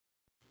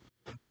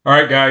All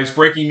right, guys,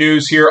 breaking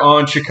news here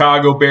on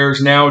Chicago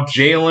Bears now.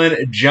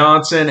 Jaylon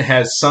Johnson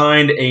has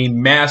signed a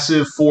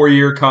massive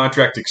 4-year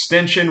contract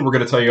extension. We're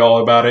going to tell you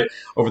all about it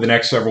over the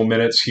next several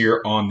minutes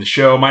here on the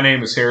show. My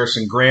name is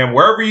Harrison Graham.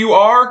 Wherever you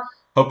are,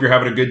 hope you're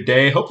having a good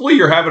day. Hopefully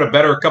you're having a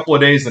better couple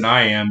of days than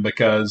I am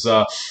because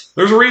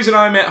there's a reason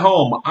I'm at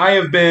home. I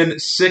have been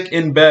sick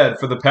in bed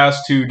for the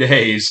past 2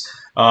 days.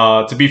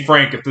 To be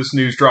frank, if this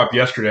news dropped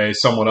yesterday,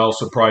 someone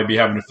else would probably be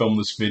having to film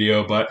this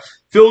video, but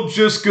feel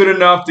just good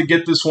enough to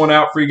get this one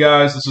out for you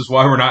guys. This is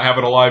why we're not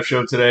having a live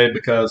show today,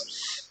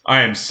 because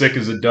I am sick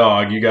as a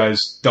dog. You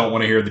guys don't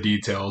want to hear the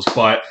details,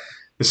 but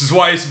this is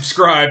why you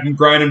subscribe. I'm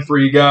grinding for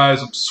you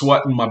guys. I'm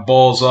sweating my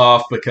balls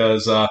off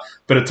because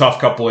been a tough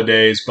couple of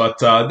days. But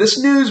this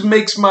news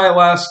makes my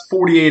last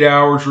 48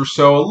 hours or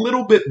so a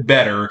little bit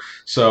better.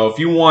 So if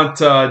you want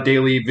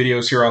daily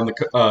videos here on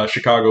the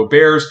Chicago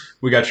Bears,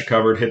 we got you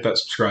covered. Hit that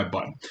subscribe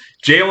button.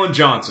 Jaylon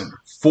Johnson,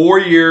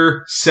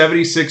 4-year,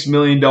 $76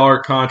 million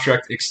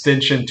contract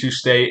extension to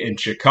stay in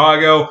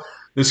Chicago.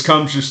 This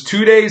comes just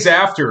 2 days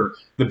after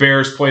the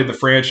Bears played the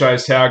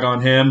franchise tag on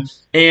him,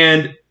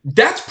 and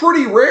that's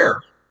pretty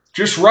rare.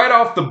 Just right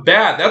off the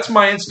bat, that's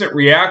my instant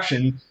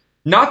reaction.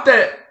 Not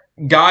that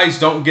guys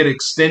don't get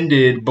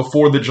extended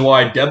before the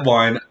July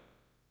deadline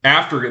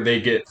after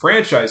they get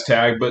franchise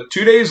tag, but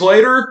 2 days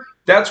later,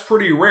 that's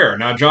pretty rare.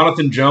 Now,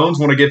 Jonathan Jones,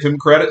 want to give him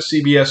credit,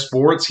 CBS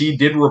Sports, he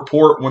did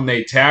report when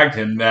they tagged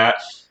him that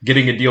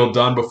getting a deal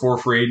done before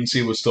free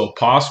agency was still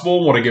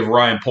possible. Want to give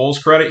Ryan Poles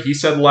credit. He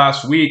said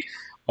last week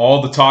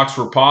all the talks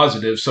were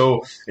positive.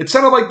 So it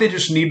sounded like they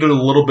just needed a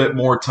little bit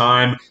more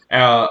time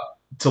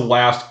to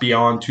last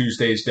beyond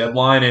Tuesday's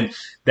deadline. And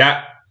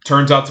that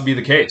turns out to be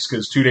the case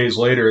because 2 days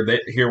later,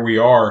 here we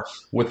are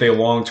with a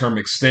long-term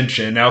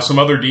extension. Now, some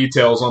other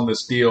details on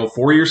this deal.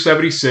 4-year,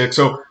 76.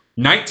 So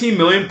 $19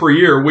 million per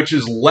year, which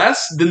is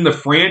less than the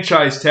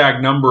franchise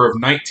tag number of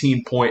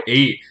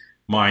 19.8,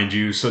 mind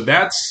you. So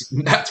that's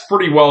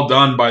pretty well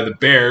done by the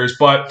Bears,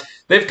 but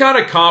they've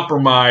kind of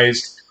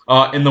compromised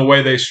in the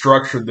way they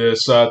structured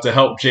this to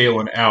help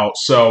Jaylon out.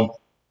 So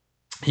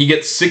he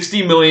gets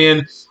 $60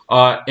 million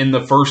in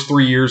the first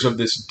 3 years of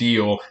this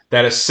deal.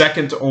 That is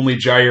second to only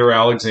Jair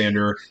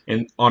Alexander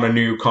on a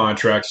new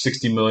contract,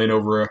 $60 million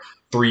over a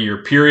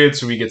 3-year period,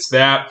 so he gets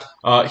that.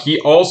 He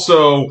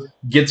also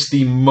gets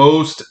the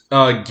most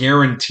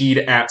guaranteed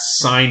at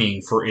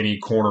signing for any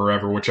corner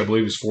ever, which I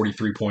believe is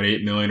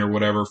 $43.8 million or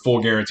whatever.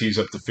 Full guarantees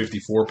up to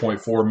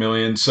 $54.4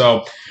 million.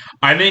 So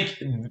I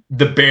think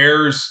the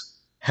Bears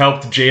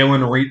helped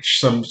Jaylon reach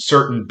some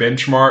certain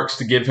benchmarks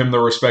to give him the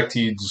respect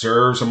he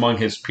deserves among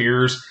his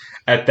peers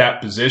at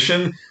that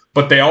position.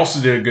 But they also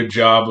did a good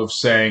job of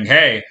saying,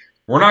 hey,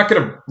 we're not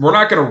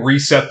gonna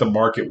reset the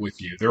market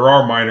with you. There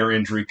are minor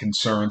injury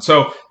concerns.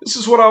 So this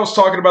is what I was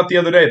talking about the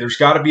other day. There's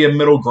got to be a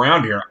middle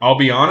ground here. I'll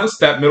be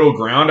honest, that middle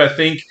ground I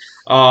think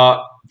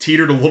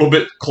teetered a little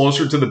bit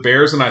closer to the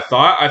Bears than I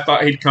thought. I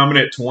thought he'd come in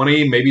at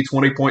 20, maybe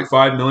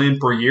 20.5 million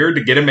per year.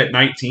 To get him at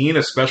 19,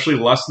 especially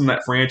less than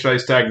that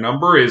franchise tag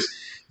number, is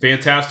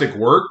fantastic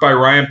work by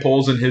Ryan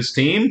Poles and his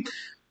team.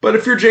 But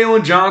if you're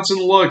Jaylon Johnson,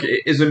 look,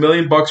 is $1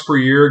 million per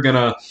year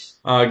gonna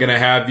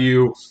have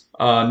you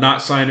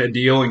not sign a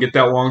deal and get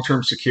that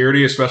long-term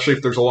security, especially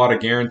if there's a lot of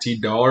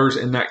guaranteed dollars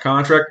in that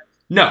contract?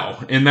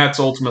 No, and that's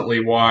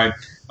ultimately why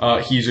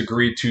he's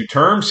agreed to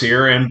terms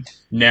here. And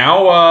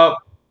now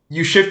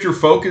you shift your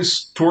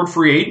focus toward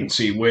free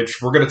agency,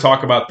 which we're going to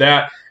talk about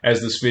that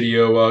as this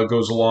video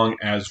goes along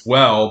as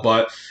well.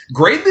 But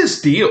grade this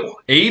deal,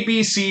 A,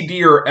 B, C,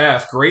 D, or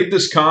F. Grade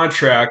this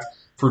contract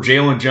for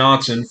Jaylon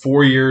Johnson,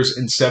 4 years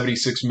and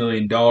 $76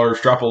 million.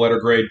 Drop a letter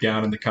grade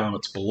down in the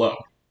comments below.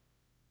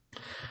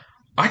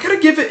 I got to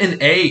give it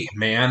an A,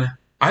 man.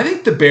 I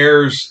think the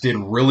Bears did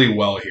really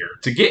well here.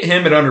 To get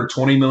him at under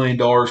 $20 million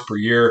per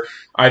year,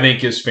 I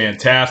think is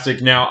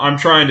fantastic. Now, I'm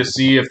trying to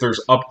see if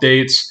there's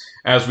updates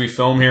as we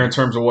film here in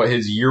terms of what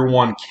his year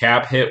one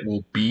cap hit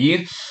will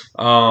be.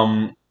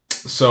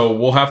 So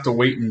we'll have to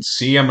wait and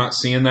see. I'm not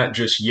seeing that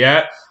just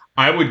yet.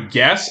 I would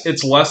guess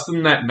it's less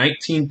than that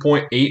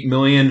 $19.8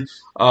 million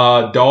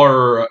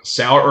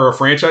salary or a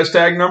franchise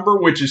tag number,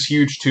 which is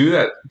huge too.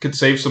 That could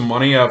save some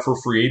money for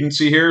free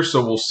agency here.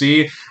 So we'll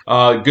see.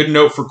 Good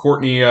note for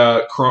Courtney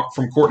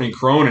from Courtney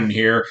Cronin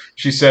here.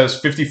 She says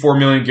 $54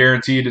 million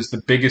guaranteed is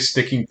the biggest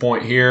sticking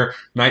point here.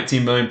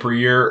 $19 million per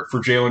year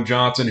for Jaylon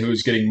Johnson, who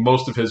is getting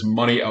most of his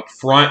money up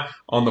front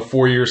on the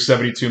 4-year,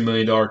 $72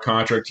 million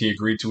contract he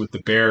agreed to with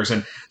the Bears.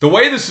 And the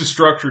way this is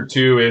structured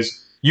too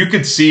is, you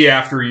could see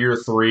after year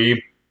 3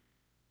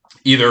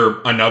 either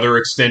another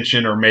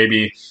extension or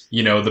maybe,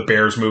 the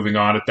Bears moving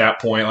on at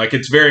that point. Like,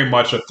 it's very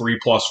much a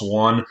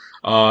 3+1,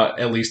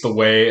 at least the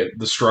way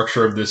the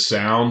structure of this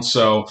sounds.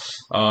 So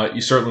you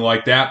certainly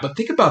like that. But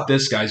think about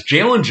this, guys.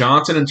 Jaylon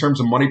Johnson, in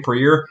terms of money per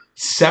year,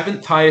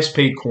 7th highest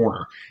paid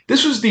corner.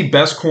 This was the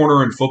best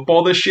corner in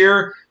football this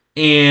year.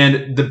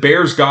 And the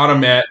Bears got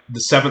him at the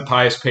seventh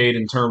highest paid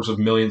in terms of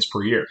millions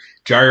per year.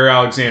 Jair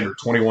Alexander,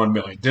 $21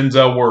 million.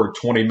 Denzel Ward,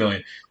 $20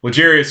 million.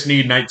 L'Jarius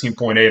Sneed,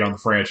 19.8 on the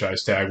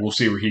franchise tag. We'll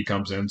see where he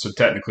comes in, so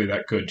technically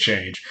that could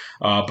change.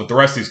 But the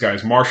rest of these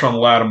guys, Marshawn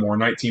Lattimore,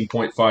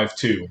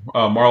 19.52.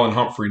 Marlon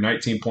Humphrey,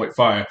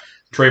 19.5.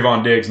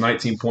 Trayvon Diggs,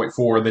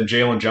 19.4. Then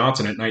Jaylon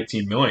Johnson at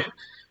 $19 million.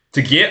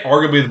 To get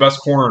arguably the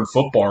best corner in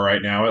football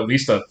right now, at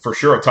least for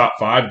sure a top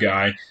 5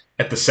 guy,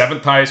 at the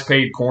seventh highest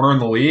paid corner in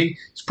the league,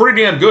 it's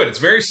pretty damn good. It's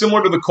very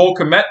similar to the Cole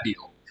Kmet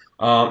deal.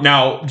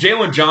 Now,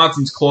 Jaylon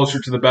Johnson's closer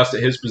to the best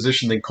at his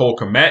position than Cole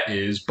Kmet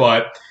is,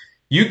 but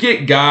you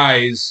get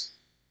guys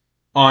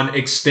on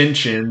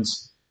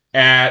extensions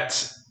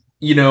at,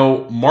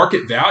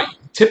 market value.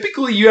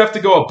 Typically, you have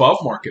to go above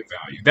market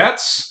value.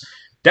 That's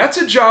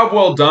a job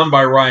well done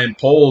by Ryan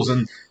Poles.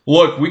 And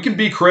look, we can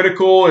be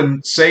critical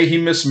and say he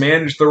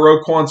mismanaged the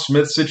Roquan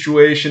Smith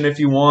situation if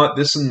you want,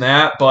 this and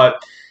that,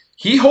 but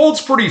he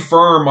holds pretty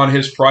firm on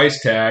his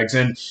price tags.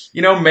 And,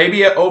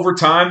 maybe over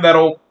time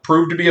that'll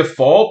prove to be a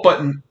fault.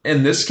 But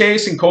in this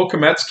case, in Cole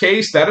Kmet's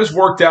case, that has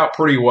worked out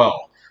pretty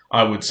well,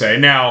 I would say.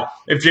 Now,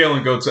 if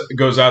Jaylon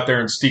goes out there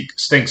and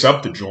stinks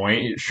up the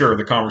joint, sure,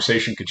 the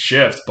conversation could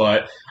shift.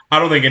 But I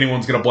don't think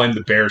anyone's going to blame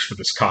the Bears for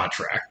this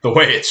contract, the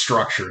way it's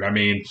structured. I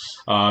mean,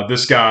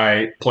 this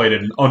guy played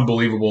at an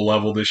unbelievable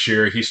level this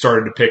year. He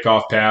started to pick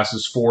off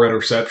passes, 4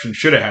 interceptions,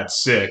 should have had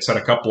 6, had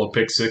a couple of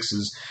pick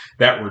sixes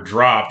that were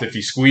dropped. If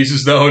he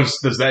squeezes those,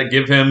 does that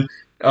give him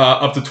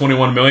up to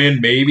 $21 million?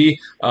 Maybe.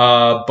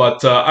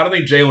 But I don't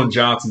think Jaylon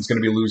Johnson's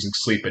going to be losing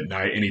sleep at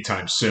night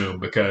anytime soon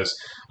because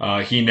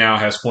he now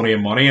has plenty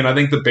of money. And I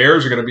think the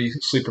Bears are going to be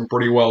sleeping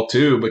pretty well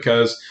too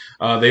because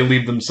they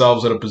leave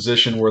themselves at a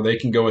position where they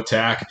can go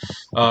attack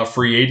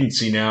free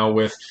agency now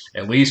with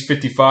at least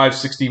 55,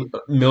 60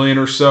 million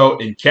or so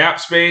in cap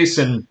space.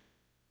 And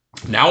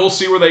now we'll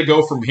see where they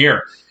go from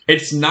here.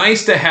 It's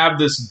nice to have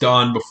this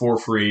done before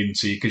free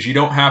agency because you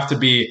don't have to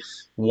be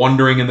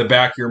wondering in the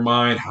back of your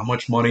mind, how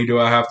much money do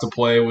I have to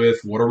play with?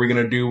 What are we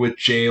going to do with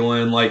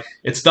Jaylon? Like,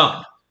 it's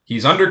done.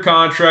 He's under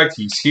contract.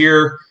 He's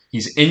here.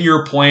 He's in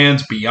your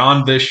plans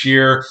beyond this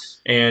year.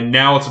 And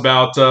now it's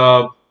about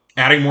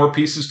adding more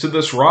pieces to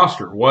this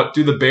roster. What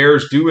do the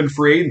Bears do in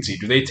free agency?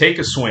 Do they take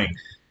a swing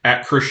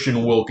at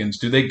Christian Wilkins?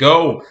 Do they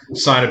go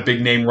sign a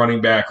big-name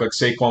running back like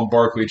Saquon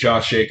Barkley,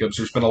 Josh Jacobs?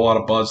 There's been a lot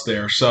of buzz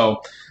there.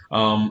 So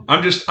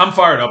I'm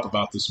fired up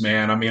about this,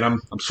 man. I mean, I'm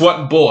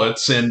sweating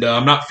bullets and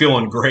I'm not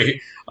feeling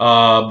great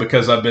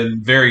because I've been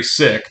very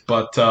sick.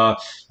 But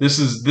this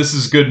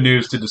is good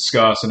news to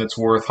discuss, and it's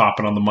worth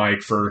hopping on the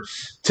mic for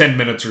 10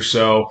 minutes or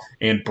so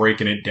and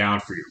breaking it down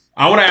for you.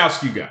 I want to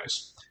ask you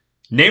guys.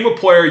 Name a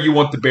player you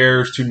want the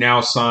Bears to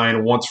now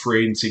sign once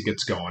free agency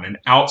gets going, an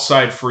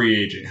outside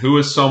free agent. Who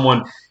is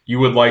someone you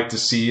would like to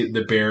see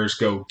the Bears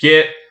go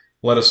get?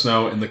 Let us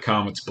know in the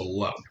comments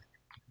below.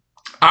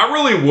 I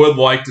really would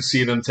like to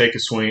see them take a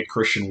swing at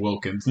Christian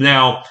Wilkins.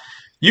 Now,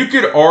 you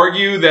could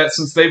argue that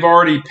since they've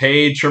already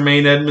paid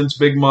Tremaine Edmonds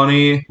big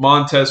money,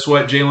 Montez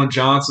Sweat, Jaylon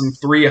Johnson,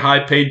 3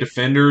 high-paid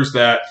defenders,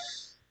 that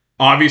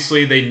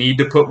obviously they need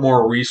to put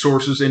more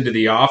resources into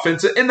the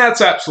offense, and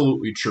that's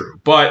absolutely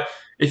true. But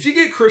if you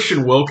get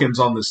Christian Wilkins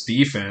on this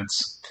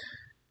defense,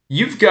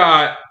 you've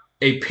got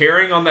a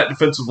pairing on that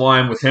defensive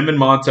line with him and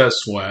Montez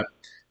Sweat,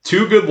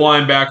 2 good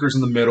linebackers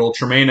in the middle,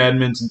 Tremaine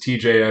Edmonds and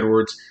TJ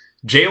Edwards,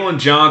 Jaylon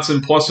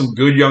Johnson plus some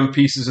good young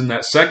pieces in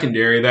that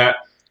secondary that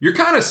you're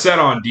kind of set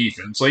on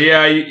defense. So,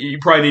 yeah, you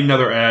probably need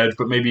another edge,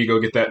 but maybe you go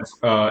get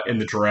that in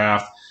the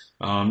draft.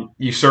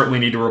 You certainly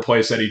need to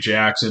replace Eddie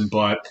Jackson,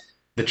 but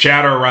the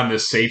chatter around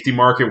this safety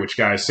market, which,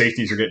 guys,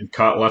 safeties are getting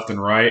cut left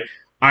and right,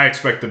 I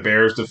expect the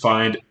Bears to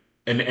find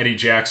an Eddie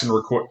Jackson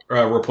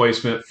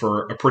replacement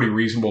for a pretty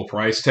reasonable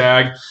price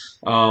tag.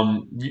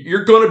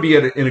 You're going to be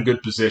in a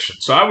good position.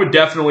 So I would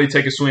definitely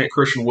take a swing at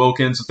Christian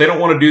Wilkins. If they don't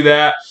want to do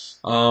that,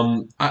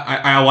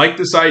 I like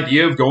this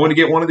idea of going to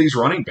get one of these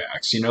running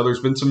backs. There's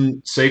been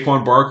some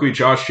Saquon Barkley,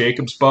 Josh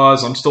Jacobs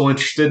buzz. I'm still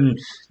interested in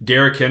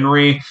Derrick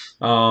Henry.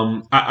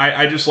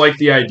 I just like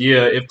the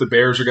idea if the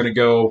Bears are going to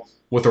go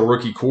with a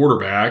rookie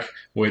quarterback,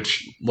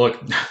 which,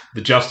 look, the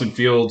Justin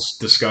Fields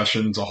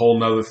discussion's a whole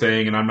nother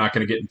thing, and I'm not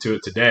going to get into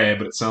it today,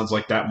 but it sounds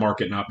like that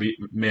market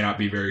may not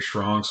be very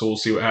strong, so we'll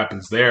see what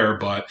happens there.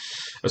 But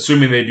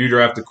assuming they do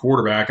draft a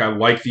quarterback, I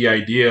like the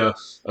idea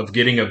of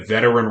getting a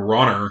veteran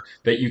runner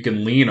that you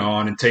can lean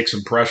on and take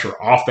some pressure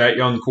off that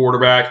young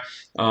quarterback.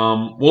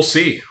 We'll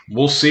see.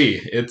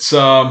 It's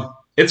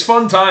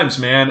fun times,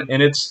 man,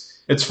 and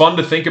it's fun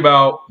to think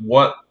about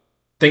what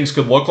things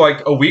could look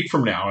like a week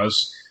from now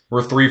as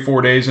we're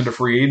 3-4 days into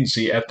free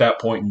agency at that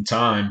point in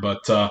time.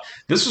 But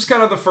this was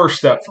kind of the first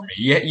step for me.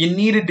 You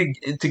needed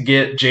to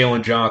get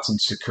Jaylon Johnson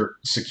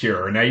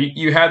secure. Now,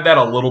 you had that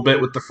a little bit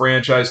with the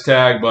franchise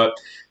tag, but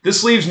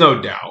this leaves no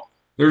doubt.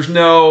 There's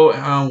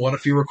no, what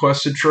if he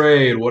requests a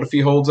trade? What if he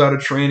holds out a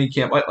training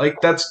camp?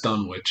 Like that's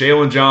done with.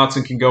 Jaylon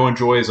Johnson can go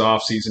enjoy his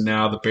offseason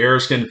now. The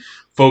Bears can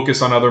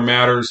focus on other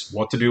matters,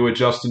 what to do with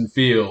Justin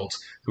Fields.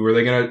 Are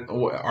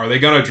they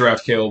gonna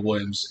draft Caleb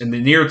Williams in the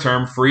near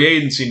term? Free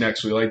agency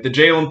next week, like the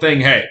Jaylon thing.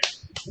 Hey,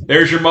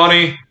 there's your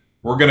money.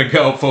 we're going to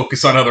go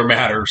focus on other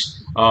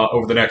matters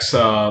over the next,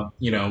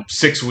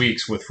 6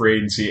 weeks with free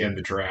agency and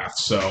the draft.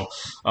 So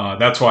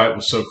that's why it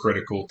was so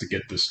critical to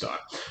get this done.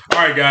 All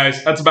right,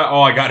 guys, that's about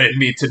all I got in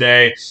me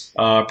today.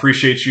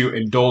 Appreciate you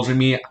indulging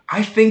me.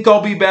 I think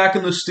I'll be back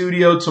in the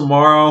studio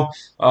tomorrow.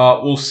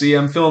 We'll see.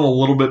 I'm feeling a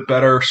little bit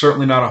better.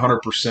 Certainly not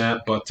 100%,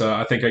 but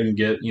I think I can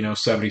get,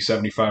 70,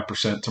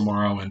 75%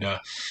 tomorrow and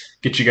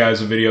get you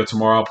guys a video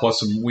tomorrow,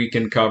 plus some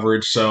weekend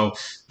coverage. So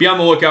be on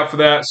the lookout for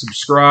that.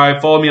 Subscribe.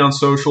 Follow me on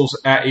socials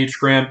at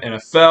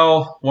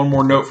HGramNFL. One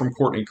more note from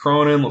Courtney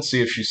Cronin. Let's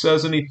see if she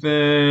says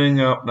anything.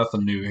 Oh,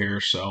 nothing new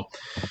here. So,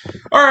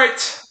 all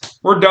right,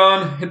 we're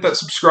done. Hit that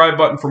subscribe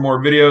button for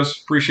more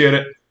videos. Appreciate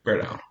it.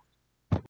 Bear down.